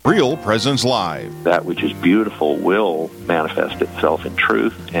Real Presence Live. That which is beautiful will manifest itself in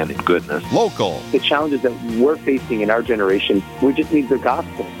truth and in goodness. Local. The challenges that we're facing in our generation, we just need the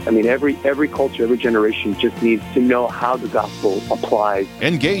gospel. I mean, every culture, every generation just needs to know how the gospel applies.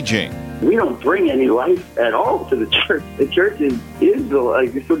 Engaging. We don't bring any life at all to the church. The church is the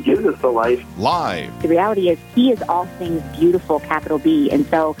life. It's what gives us the life. Live. The reality is He is all things beautiful, capital B. And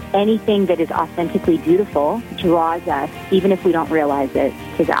so anything that is authentically beautiful draws us, even if we don't realize it,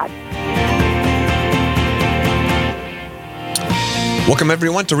 to God. Welcome,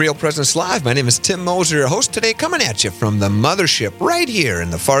 everyone, to Real Presence Live. My name is Tim Moser, your host today, coming at you from the mothership right here in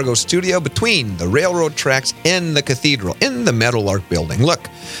the Fargo studio between the railroad tracks and the cathedral in the Meadowlark building. Look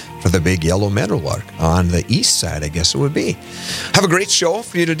for the big yellow Meadowlark on the east side, I guess it would be. Have a great show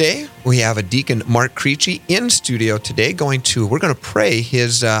for you today. We have a Deacon Mark Creechy in studio today. We're going to pray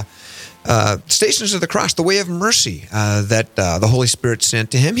his Stations of the Cross, the way of mercy that the Holy Spirit sent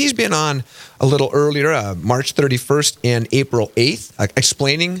to him. He's been on a little earlier, March 31st and April 8th,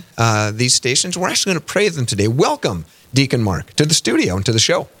 explaining these stations. We're actually going to pray them today. Welcome, Deacon Mark, to the studio and to the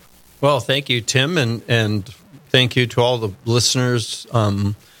show. Well, thank you, Tim, and thank you to all the listeners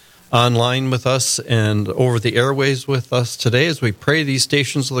online with us and over the airways with us today as we pray these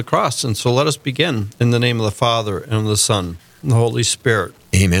Stations of the Cross. And so let us begin in the name of the Father, and of the Son, and the Holy Spirit.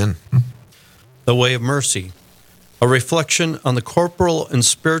 Amen. The way of mercy, a reflection on the corporal and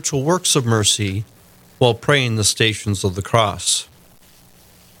spiritual works of mercy while praying the Stations of the Cross.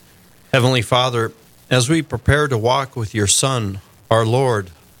 Heavenly Father, as we prepare to walk with your Son, our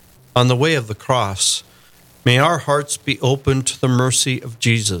Lord, on the way of the cross, may our hearts be open to the mercy of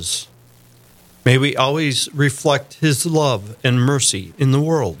Jesus. May we always reflect his love and mercy in the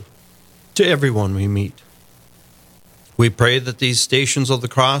world, to everyone we meet. We pray that these Stations of the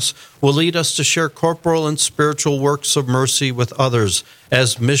Cross will lead us to share corporal and spiritual works of mercy with others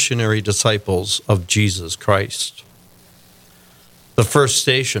as missionary disciples of Jesus Christ. The first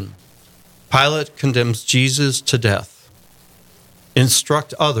station, Pilate condemns Jesus to death.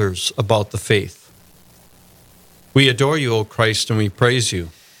 Instruct others about the faith. We adore you, O Christ, and we praise you.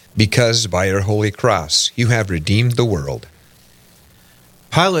 Because by your holy cross you have redeemed the world.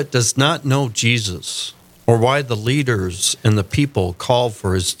 Pilate does not know Jesus, or why the leaders and the people called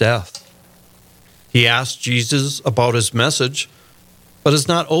for his death. He asked Jesus about his message, but is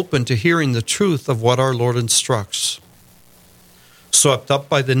not open to hearing the truth of what our Lord instructs. Swept up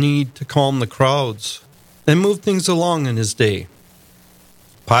by the need to calm the crowds and move things along in his day,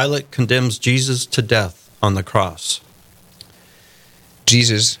 Pilate condemns Jesus to death on the cross.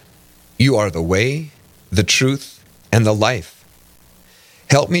 Jesus, you are the way, the truth, and the life.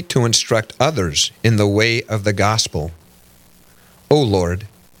 Help me to instruct others in the way of the gospel. O Lord,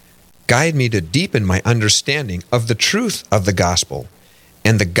 guide me to deepen my understanding of the truth of the gospel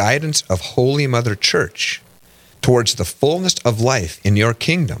and the guidance of Holy Mother Church towards the fullness of life in your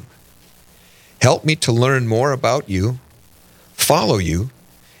kingdom. Help me to learn more about you, follow you,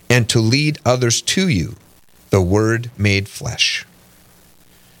 and to lead others to you, the Word made flesh.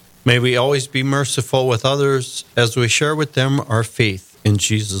 May we always be merciful with others as we share with them our faith in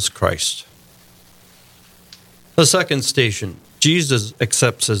Jesus Christ. The second station, Jesus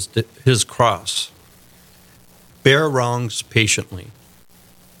accepts his cross. Bear wrongs patiently.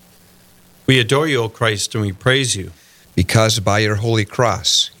 We adore you, O Christ, and we praise you. Because by your holy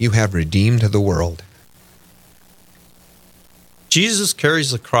cross you have redeemed the world. Jesus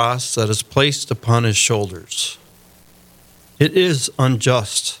carries the cross that is placed upon his shoulders. It is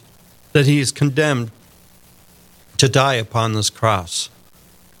unjust that he is condemned to die upon this cross,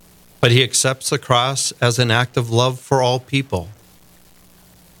 but he accepts the cross as an act of love for all people.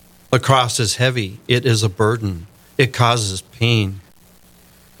 The cross is heavy. It is a burden. It causes pain.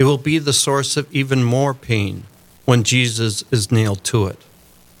 It will be the source of even more pain when Jesus is nailed to it.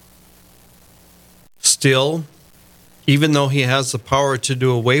 Still, even though he has the power to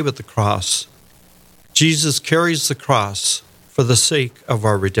do away with the cross, Jesus carries the cross for the sake of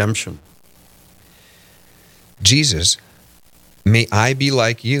our redemption. Jesus, may I be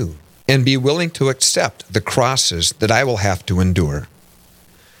like you and be willing to accept the crosses that I will have to endure.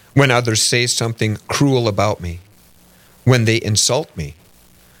 When others say something cruel about me, when they insult me,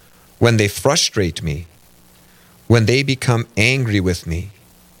 when they frustrate me, when they become angry with me,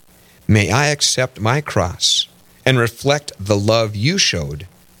 may I accept my cross and reflect the love you showed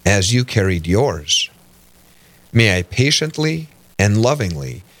as you carried yours. May I patiently and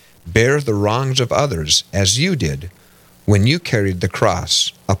lovingly bear the wrongs of others as you did when you carried the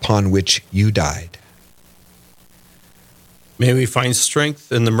cross upon which you died. May we find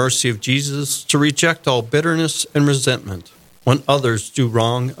strength in the mercy of Jesus to reject all bitterness and resentment when others do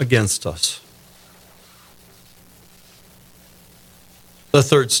wrong against us. The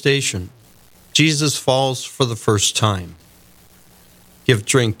third station, Jesus falls for the first time. Give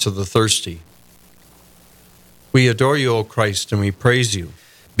drink to the thirsty. We adore you, O Christ, and we praise you.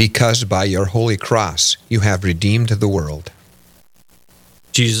 Because by your holy cross you have redeemed the world.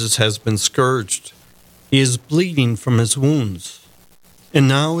 Jesus has been scourged. He is bleeding from his wounds, and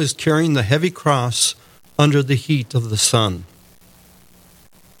now is carrying the heavy cross under the heat of the sun.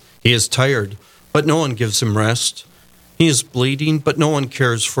 He is tired, but no one gives him rest. He is bleeding, but no one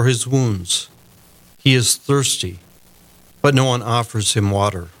cares for his wounds. He is thirsty, but no one offers him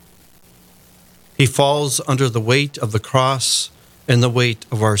water. He falls under the weight of the cross and the weight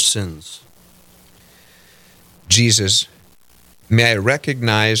of our sins. Jesus, may I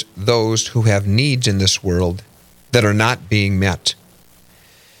recognize those who have needs in this world that are not being met.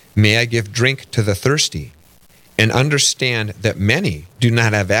 May I give drink to the thirsty and understand that many do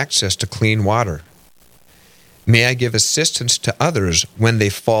not have access to clean water. May I give assistance to others when they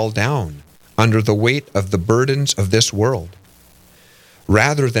fall down under the weight of the burdens of this world.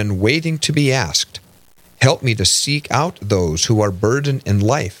 Rather than waiting to be asked, help me to seek out those who are burdened in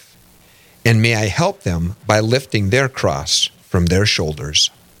life, and may I help them by lifting their cross from their shoulders.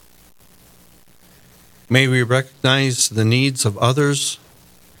 May we recognize the needs of others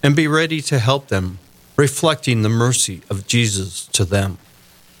and be ready to help them, reflecting the mercy of Jesus to them.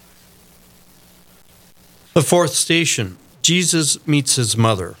 The fourth station, Jesus meets his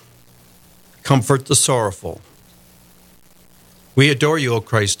mother. Comfort the sorrowful. We adore you, O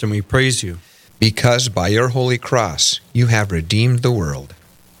Christ, and we praise you. Because by your holy cross you have redeemed the world.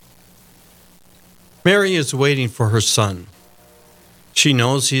 Mary is waiting for her son. She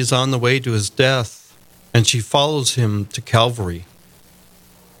knows he is on the way to his death, and she follows him to Calvary.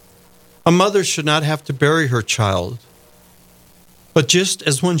 A mother should not have to bury her child, but just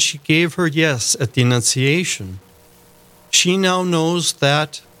as when she gave her yes at the Annunciation, she now knows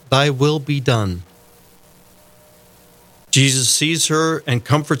that thy will be done. Jesus sees her and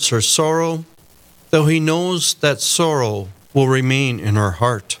comforts her sorrow, though he knows that sorrow will remain in her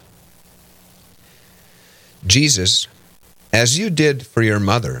heart. Jesus, as you did for your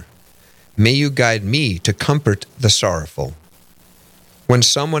mother, may you guide me to comfort the sorrowful. When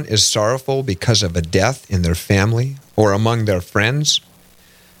someone is sorrowful because of a death in their family or among their friends,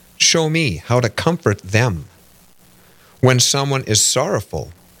 show me how to comfort them. When someone is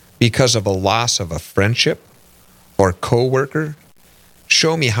sorrowful because of a loss of a friendship or co-worker,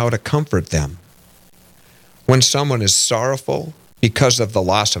 show me how to comfort them. When someone is sorrowful because of the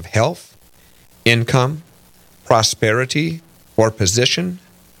loss of health, income, prosperity, or position,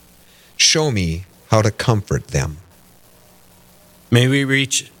 show me how to comfort them. May we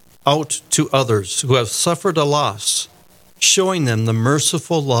reach out to others who have suffered a loss, showing them the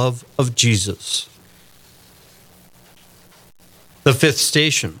merciful love of Jesus. The fifth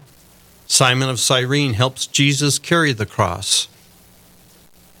station, Simon of Cyrene helps Jesus carry the cross.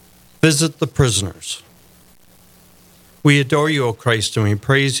 Visit the prisoners. We adore you, O Christ, and we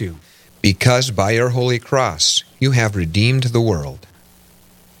praise you. Because by your holy cross you have redeemed the world.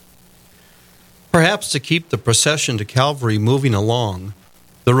 Perhaps to keep the procession to Calvary moving along,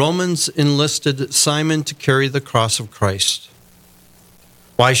 the Romans enlisted Simon to carry the cross of Christ.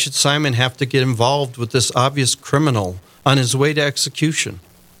 Why should Simon have to get involved with this obvious criminal on his way to execution?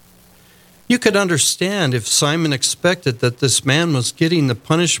 You could understand if Simon expected that this man was getting the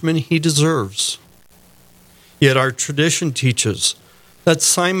punishment he deserves. Yet our tradition teaches that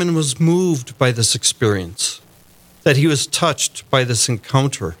Simon was moved by this experience, that he was touched by this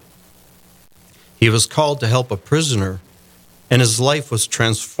encounter. He was called to help a prisoner, and his life was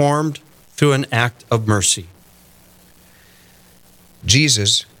transformed through an act of mercy.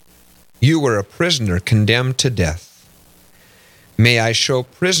 Jesus, you were a prisoner condemned to death. May I show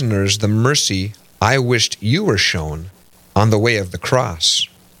prisoners the mercy I wished you were shown on the way of the cross.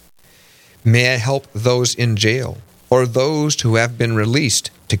 May I help those in jail or those who have been released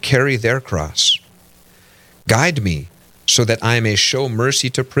to carry their cross. Guide me so that I may show mercy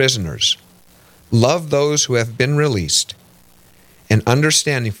to prisoners, love those who have been released, and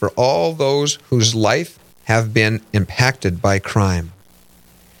understanding for all those whose life have been impacted by crime.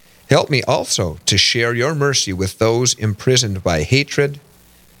 Help me also to share your mercy with those imprisoned by hatred,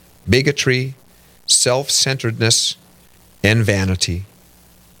 bigotry, self-centeredness, and vanity.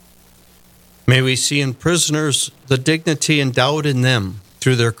 May we see in prisoners the dignity endowed in them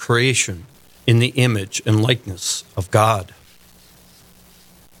through their creation in the image and likeness of God.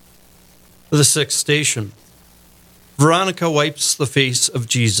 The sixth station, Veronica wipes the face of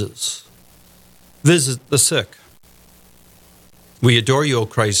Jesus. Visit the sick. We adore you, O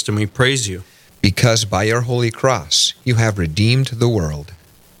Christ, and we praise you. Because by your holy cross you have redeemed the world.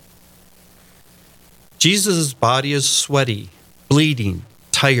 Jesus' body is sweaty, bleeding,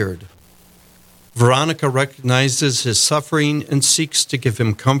 tired. Veronica recognizes his suffering and seeks to give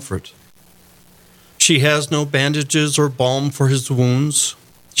him comfort. She has no bandages or balm for his wounds.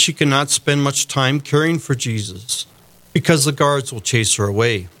 She cannot spend much time caring for Jesus because the guards will chase her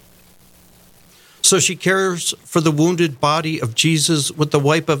away. So she cares for the wounded body of Jesus with the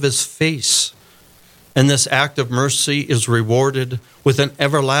wipe of his face. And this act of mercy is rewarded with an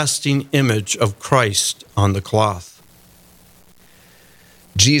everlasting image of Christ on the cloth.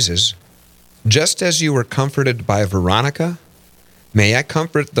 Jesus, just as you were comforted by Veronica, may I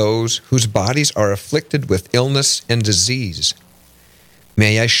comfort those whose bodies are afflicted with illness and disease.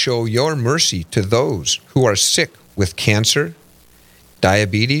 May I show your mercy to those who are sick with cancer,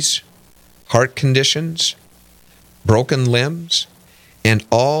 diabetes, heart conditions, broken limbs, and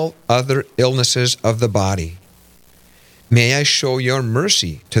all other illnesses of the body. May I show your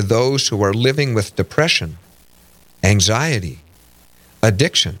mercy to those who are living with depression, anxiety,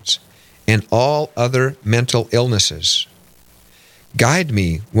 addictions, and all other mental illnesses. Guide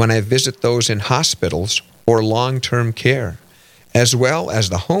me when I visit those in hospitals or long-term care, as well as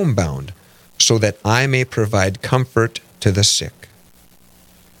the homebound, so that I may provide comfort to the sick.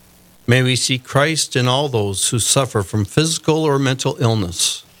 May we see Christ in all those who suffer from physical or mental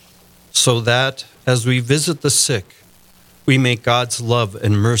illness, so that as we visit the sick, we make God's love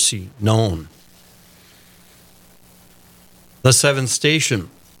and mercy known. The seventh station,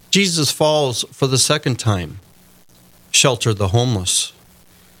 Jesus falls for the second time. Shelter the homeless.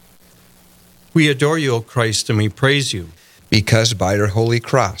 We adore you, O Christ, and we praise you. Because by your holy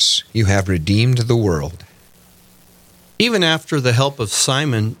cross you have redeemed the world. Even after the help of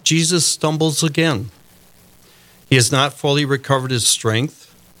Simon, Jesus stumbles again. He has not fully recovered his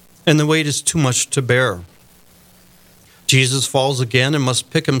strength, and the weight is too much to bear. Jesus falls again and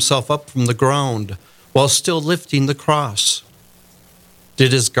must pick himself up from the ground while still lifting the cross.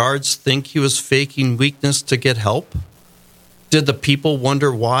 Did his guards think he was faking weakness to get help? Did the people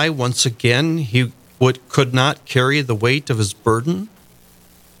wonder why, once again, he could not carry the weight of his burden?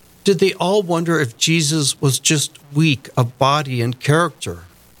 Did they all wonder if Jesus was just weak of body and character?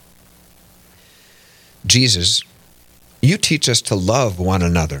 Jesus, you teach us to love one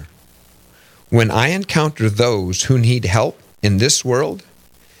another. When I encounter those who need help in this world,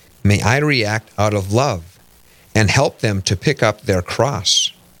 may I react out of love and help them to pick up their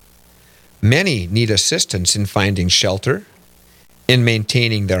cross. Many need assistance in finding shelter, in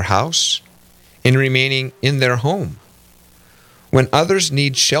maintaining their house, in remaining in their home. When others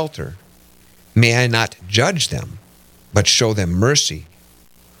need shelter, may I not judge them, but show them mercy.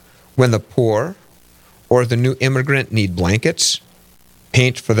 When the poor or the new immigrant need blankets,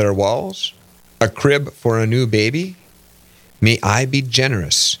 paint for their walls, a crib for a new baby, may I be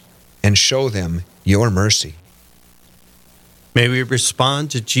generous and show them your mercy. May we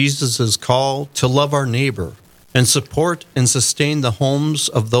respond to Jesus' call to love our neighbor and support and sustain the homes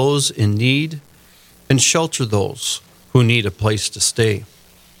of those in need and shelter those who need a place to stay.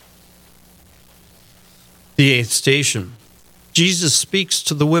 The eighth station, Jesus speaks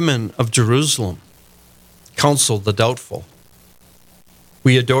to the women of Jerusalem. Counsel the doubtful.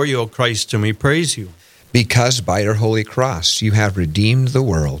 We adore you, O Christ, and we praise you. Because by your holy cross you have redeemed the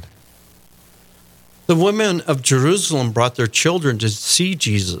world. The women of Jerusalem brought their children to see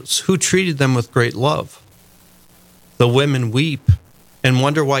Jesus, who treated them with great love. The women weep and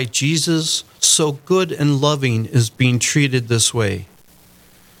wonder why Jesus, so good and loving, is being treated this way.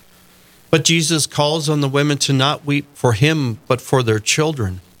 But Jesus calls on the women to not weep for him, but for their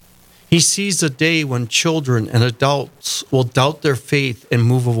children. He sees a day when children and adults will doubt their faith and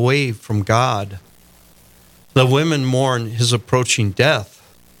move away from God. The women mourn his approaching death.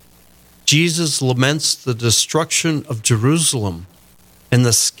 Jesus laments the destruction of Jerusalem and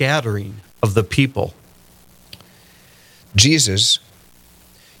the scattering of the people. Jesus,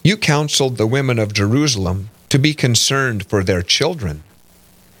 you counseled the women of Jerusalem to be concerned for their children.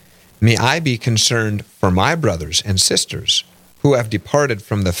 May I be concerned for my brothers and sisters who have departed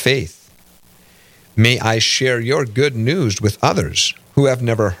from the faith. May I share your good news with others who have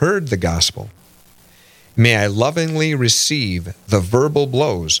never heard the gospel. May I lovingly receive the verbal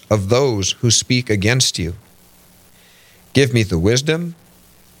blows of those who speak against you. Give me the wisdom,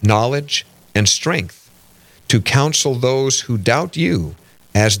 knowledge, and strength to counsel those who doubt you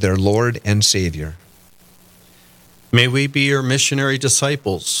as their Lord and Savior. May we be your missionary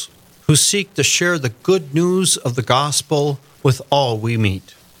disciples who seek to share the good news of the gospel with all we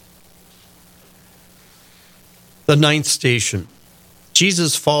meet. The ninth station,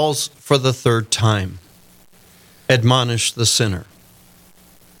 Jesus falls for the third time. Admonish the sinner.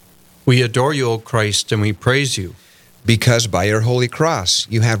 We adore you, O Christ, and we praise you. Because by your holy cross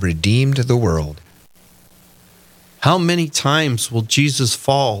you have redeemed the world. How many times will Jesus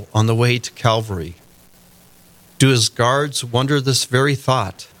fall on the way to Calvary? Do his guards wonder this very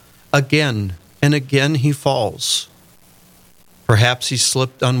thought? Again and again he falls. Perhaps he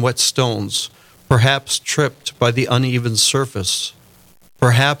slipped on wet stones, perhaps tripped by the uneven surface.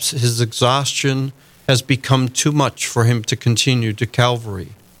 Perhaps his exhaustion has become too much for him to continue to Calvary.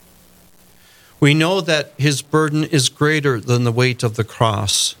 We know that his burden is greater than the weight of the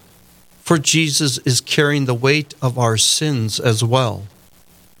cross, for Jesus is carrying the weight of our sins as well.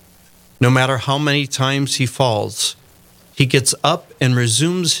 No matter how many times he falls, he gets up and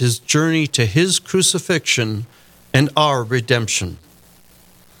resumes his journey to his crucifixion and our redemption.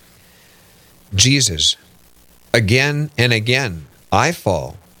 Jesus, again and again I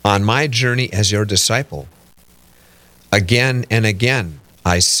fall on my journey as your disciple. Again and again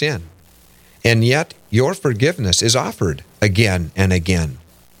I sin, and yet your forgiveness is offered again and again.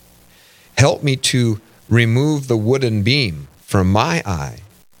 Help me to remove the wooden beam from my eye,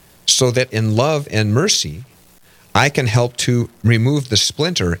 so that in love and mercy I can help to remove the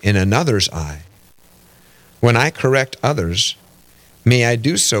splinter in another's eye. When I correct others, may I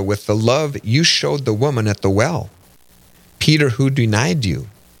do so with the love you showed the woman at the well, Peter who denied you,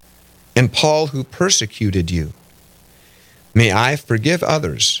 and Paul who persecuted you. May I forgive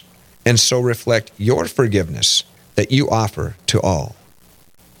others and so reflect your forgiveness that you offer to all.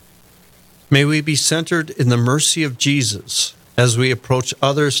 May we be centered in the mercy of Jesus as we approach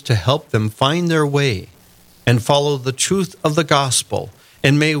others to help them find their way and follow the truth of the gospel.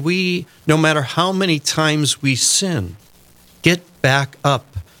 And may we, no matter how many times we sin, get back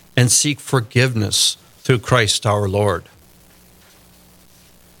up and seek forgiveness through Christ our Lord.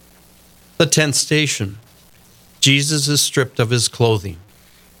 The 10th station. Jesus is stripped of his clothing,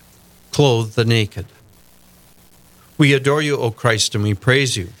 clothed the naked. We adore you, O Christ, and we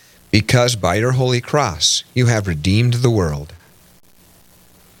praise you. Because by your holy cross you have redeemed the world.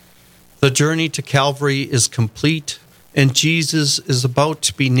 The journey to Calvary is complete, and Jesus is about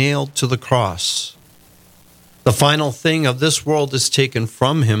to be nailed to the cross. The final thing of this world is taken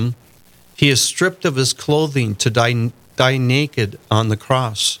from him. He is stripped of his clothing to die naked on the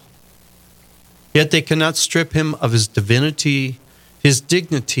cross. Yet they cannot strip him of his divinity, his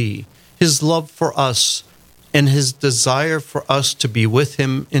dignity, his love for us, and his desire for us to be with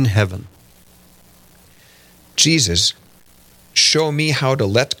him in heaven. Jesus, show me how to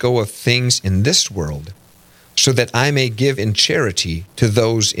let go of things in this world, so that I may give in charity to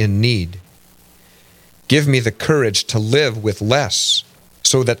those in need. Give me the courage to live with less,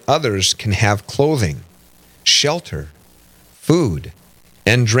 so that others can have clothing, shelter, food,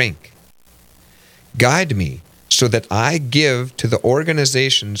 and drink. Guide me so that I give to the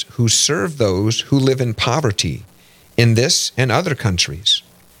organizations who serve those who live in poverty in this and other countries.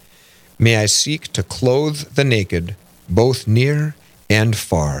 May I seek to clothe the naked, both near and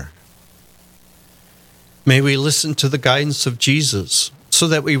far. May we listen to the guidance of Jesus so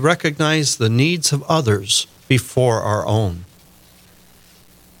that we recognize the needs of others before our own.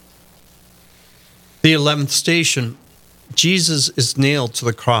 The 11th station. Jesus is nailed to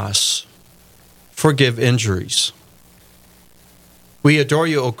the cross. Forgive injuries. We adore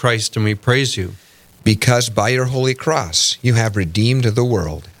you, O Christ, and we praise you. Because by your holy cross you have redeemed the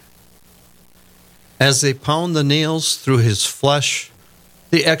world. As they pound the nails through his flesh,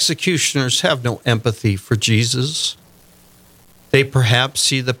 the executioners have no empathy for Jesus. They perhaps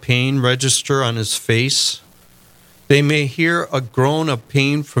see the pain register on his face. They may hear a groan of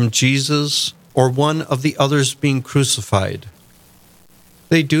pain from Jesus or one of the others being crucified.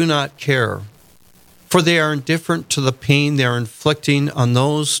 They do not care, for they are indifferent to the pain they are inflicting on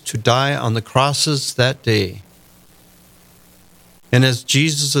those to die on the crosses that day. And as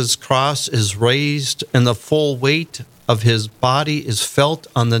Jesus' cross is raised and the full weight of his body is felt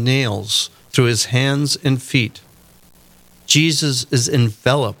on the nails through his hands and feet, Jesus is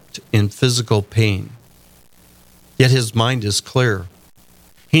enveloped in physical pain. Yet his mind is clear.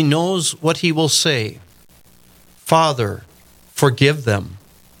 He knows what he will say. Father, forgive them,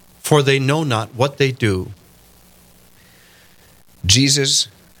 for they know not what they do. Jesus,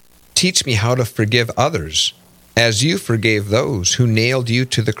 teach me how to forgive others, as you forgave those who nailed you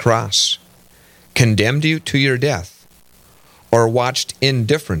to the cross, condemned you to your death, or watched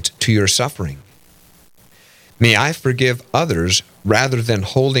indifferent to your suffering. May I forgive others rather than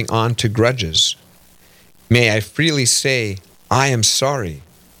holding on to grudges. May I freely say, I am sorry,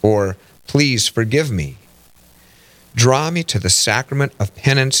 or please forgive me. Draw me to the sacrament of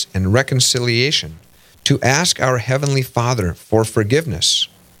penance and reconciliation, to ask our Heavenly Father for forgiveness,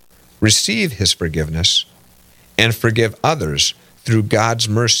 receive His forgiveness, and forgive others through God's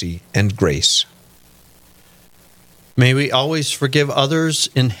mercy and grace. May we always forgive others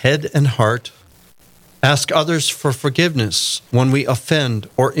in head and heart, ask others for forgiveness when we offend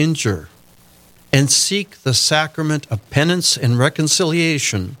or injure, and seek the sacrament of penance and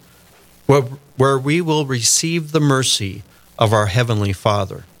reconciliation, where we will receive the mercy of our Heavenly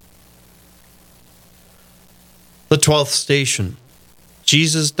Father. The 12th station,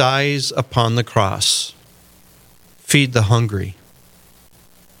 Jesus dies upon the cross. Feed the hungry.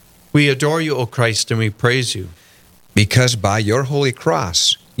 We adore you, O Christ, and we praise you. Because by your holy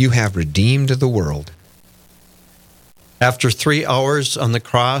cross you have redeemed the world. After 3 hours on the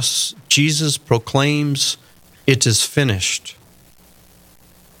cross, Jesus proclaims, "It is finished."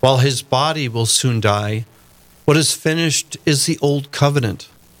 While his body will soon die, what is finished is the old covenant.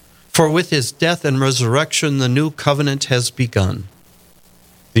 For with his death and resurrection, the new covenant has begun.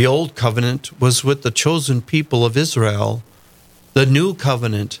 The old covenant was with the chosen people of Israel. The new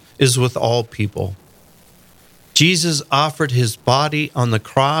covenant is with all people. Jesus offered his body on the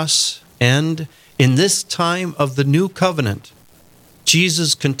cross, and in this time of the new covenant,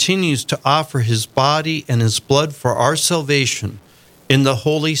 Jesus continues to offer his body and his blood for our salvation in the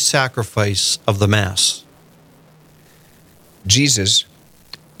holy sacrifice of the Mass. Jesus,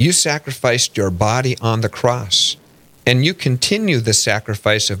 you sacrificed your body on the cross, and you continue the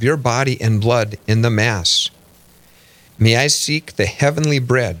sacrifice of your body and blood in the Mass. May I seek the heavenly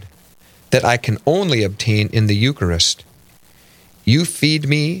bread that I can only obtain in the Eucharist. You feed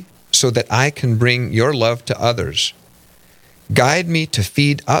me so that I can bring your love to others. Guide me to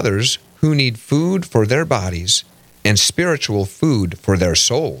feed others who need food for their bodies and spiritual food for their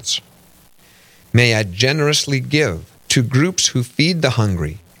souls. May I generously give to groups who feed the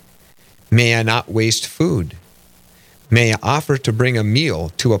hungry. May I not waste food. May I offer to bring a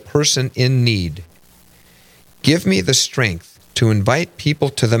meal to a person in need. Give me the strength to invite people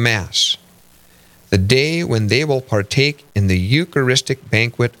to the Mass, the day when they will partake in the Eucharistic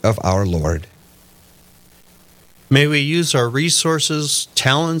banquet of our Lord. May we use our resources,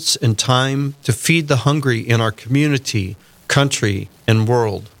 talents, and time to feed the hungry in our community, country, and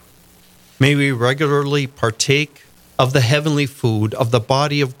world. May we regularly partake of the heavenly food of the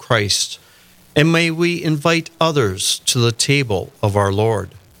body of Christ, and may we invite others to the table of our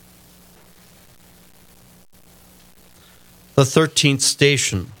Lord. The 13th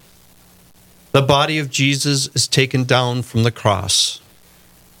station. The body of Jesus is taken down from the cross.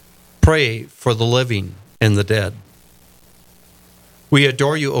 Pray for the living and the dead. We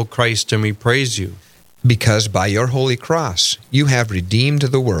adore you, O Christ, and we praise you. Because by your holy cross you have redeemed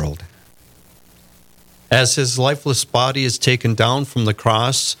the world. As his lifeless body is taken down from the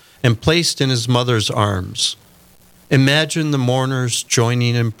cross and placed in his mother's arms, imagine the mourners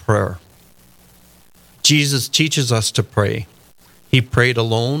joining in prayer. Jesus teaches us to pray. He prayed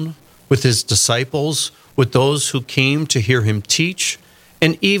alone, with his disciples, with those who came to hear him teach,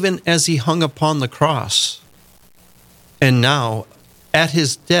 and even as he hung upon the cross. And now, at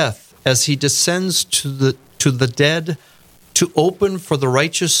his death, as he descends to the dead to open for the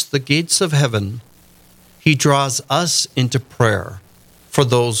righteous the gates of heaven, he draws us into prayer for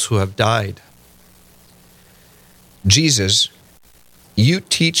those who have died. Jesus, you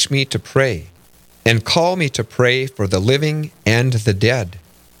teach me to pray and call me to pray for the living and the dead.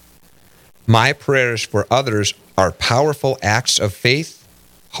 My prayers for others are powerful acts of faith,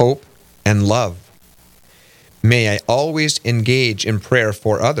 hope, and love. May I always engage in prayer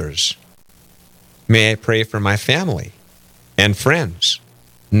for others. May I pray for my family and friends,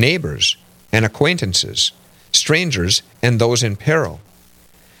 neighbors and acquaintances, strangers and those in peril.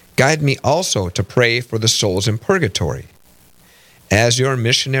 Guide me also to pray for the souls in purgatory. As your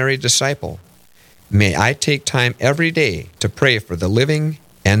missionary disciple, may I take time every day to pray for the living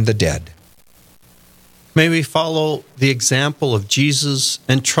and the dead. May we follow the example of Jesus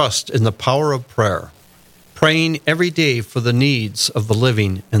and trust in the power of prayer, praying every day for the needs of the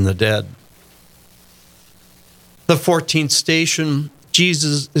living and the dead. The 14th station,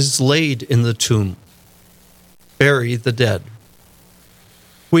 Jesus is laid in the tomb. Bury the dead.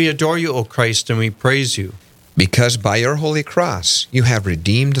 We adore you, O Christ, and we praise you. Because by your holy cross you have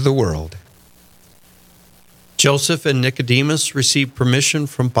redeemed the world. Joseph and Nicodemus received permission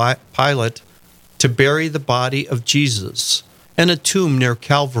from Pilate to bury the body of Jesus, and a tomb near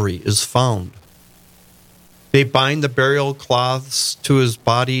Calvary is found. They bind the burial cloths to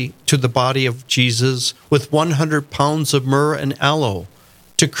the body of Jesus with 100 pounds of myrrh and aloe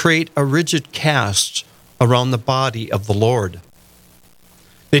to create a rigid cast around the body of the Lord.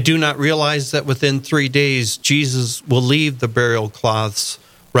 They do not realize that within 3 days, Jesus will leave the burial cloths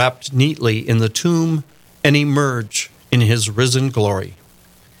wrapped neatly in the tomb and emerge in his risen glory.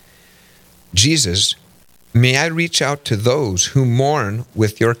 Jesus, may I reach out to those who mourn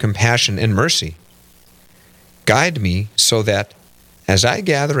with your compassion and mercy. Guide me so that, as I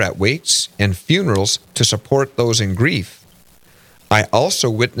gather at wakes and funerals to support those in grief, I also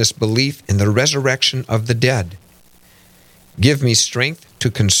witness belief in the resurrection of the dead. Give me strength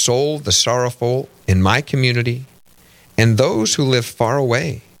to console the sorrowful in my community and those who live far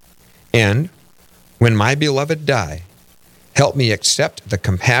away. And, when my beloved die, help me accept the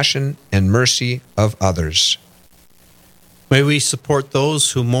compassion and mercy of others. May we support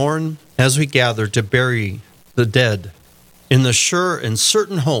those who mourn as we gather to bury the dead in the sure and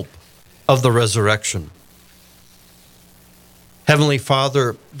certain hope of the resurrection. Heavenly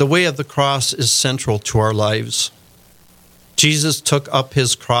Father, the way of the cross is central to our lives. Jesus took up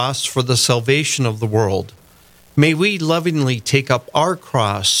his cross for the salvation of the world. May we lovingly take up our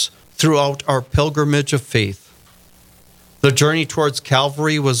cross throughout our pilgrimage of faith. The journey towards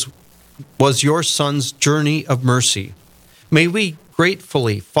Calvary was your Son's journey of mercy. May we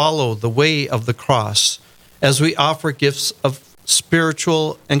gratefully follow the way of the cross as we offer gifts of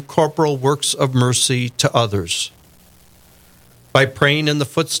spiritual and corporal works of mercy to others. By praying in the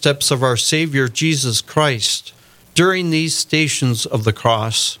footsteps of our Savior Jesus Christ during these stations of the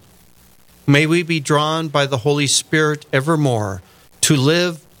cross, may we be drawn by the Holy Spirit evermore to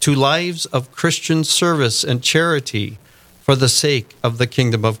live to lives of Christian service and charity for the sake of the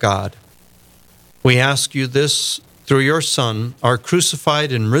kingdom of God. We ask you this through your Son, our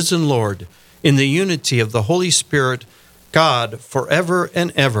crucified and risen Lord, in the unity of the Holy Spirit, God, forever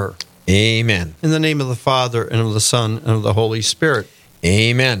and ever. Amen. In the name of the Father, and of the Son, and of the Holy Spirit.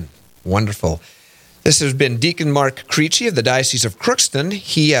 Amen. Wonderful. This has been Deacon Mark Creechy of the Diocese of Crookston.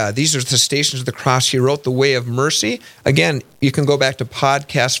 These are the Stations of the Cross. He wrote The Way of Mercy. Again, you can go back to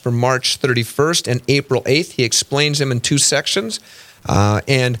podcasts from March 31st and April 8th. He explains them in 2 sections.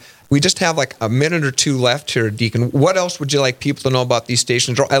 And we just have like a minute or two left here, Deacon. What else would you like people to know about these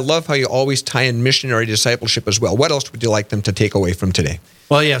stations? I love how you always tie in missionary discipleship as well. What else would you like them to take away from today?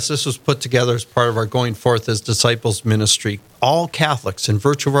 Well, yes, this was put together as part of our Going Forth as Disciples ministry. All Catholics, in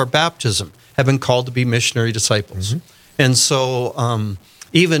virtue of our baptism, have been called to be missionary disciples. Mm-hmm. And so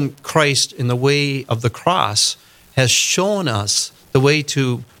even Christ, in the way of the cross, has shown us the way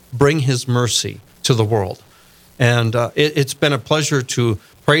to bring his mercy to the world. And it's been a pleasure to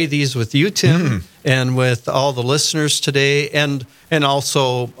pray these with you, Tim, and with all the listeners today, and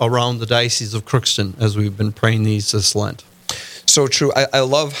also around the Diocese of Crookston as we've been praying these this Lent. So true. I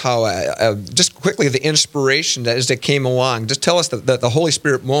love how, just quickly, the inspiration that came along. Just tell us the Holy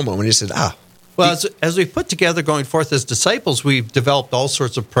Spirit moment when he said, Well, as we put together Going Forth as Disciples, we've developed all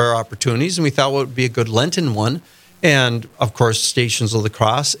sorts of prayer opportunities, and we thought what would be a good Lenten one, and, of course, Stations of the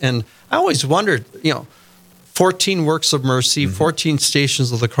Cross. And I always wondered, 14 works of mercy, 14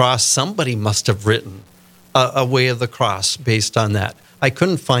 Stations of the Cross, somebody must have written a Way of the Cross based on that. I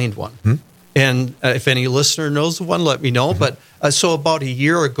couldn't find one. And if any listener knows of one, let me know. But so about a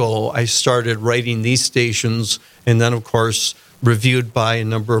year ago, I started writing these stations, and then, of course, reviewed by a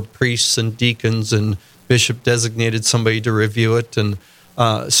number of priests and deacons, and Bishop designated somebody to review it. And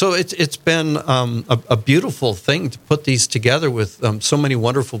so it's been a beautiful thing to put these together with so many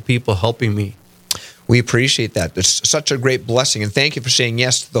wonderful people helping me. We appreciate that. It's such a great blessing, and thank you for saying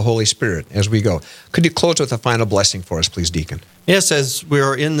yes to the Holy Spirit as we go. Could you close with a final blessing for us, please, Deacon? Yes, as we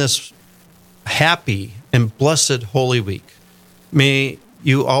are in this happy and blessed Holy Week, may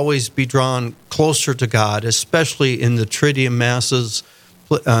you always be drawn closer to God, especially in the Triduum Masses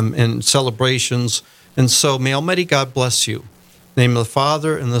and celebrations. And so may Almighty God bless you. In the name of the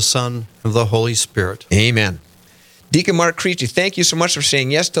Father, and the Son, and of the Holy Spirit. Amen. Deacon Mark Creechy, thank you so much for saying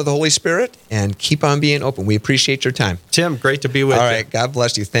yes to the Holy Spirit, and keep on being open. We appreciate your time. Tim, great to be with you. All right, God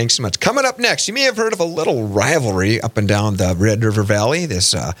bless you. Thanks so much. Coming up next, you may have heard of a little rivalry up and down the Red River Valley,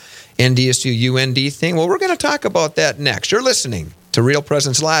 this NDSU-UND thing. Well, we're going to talk about that next. You're listening to Real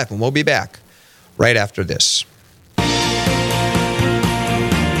Presence Live, and we'll be back right after this.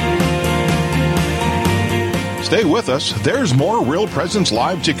 Stay with us. There's more Real Presence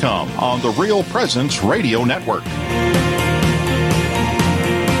Live to come on the Real Presence Radio Network.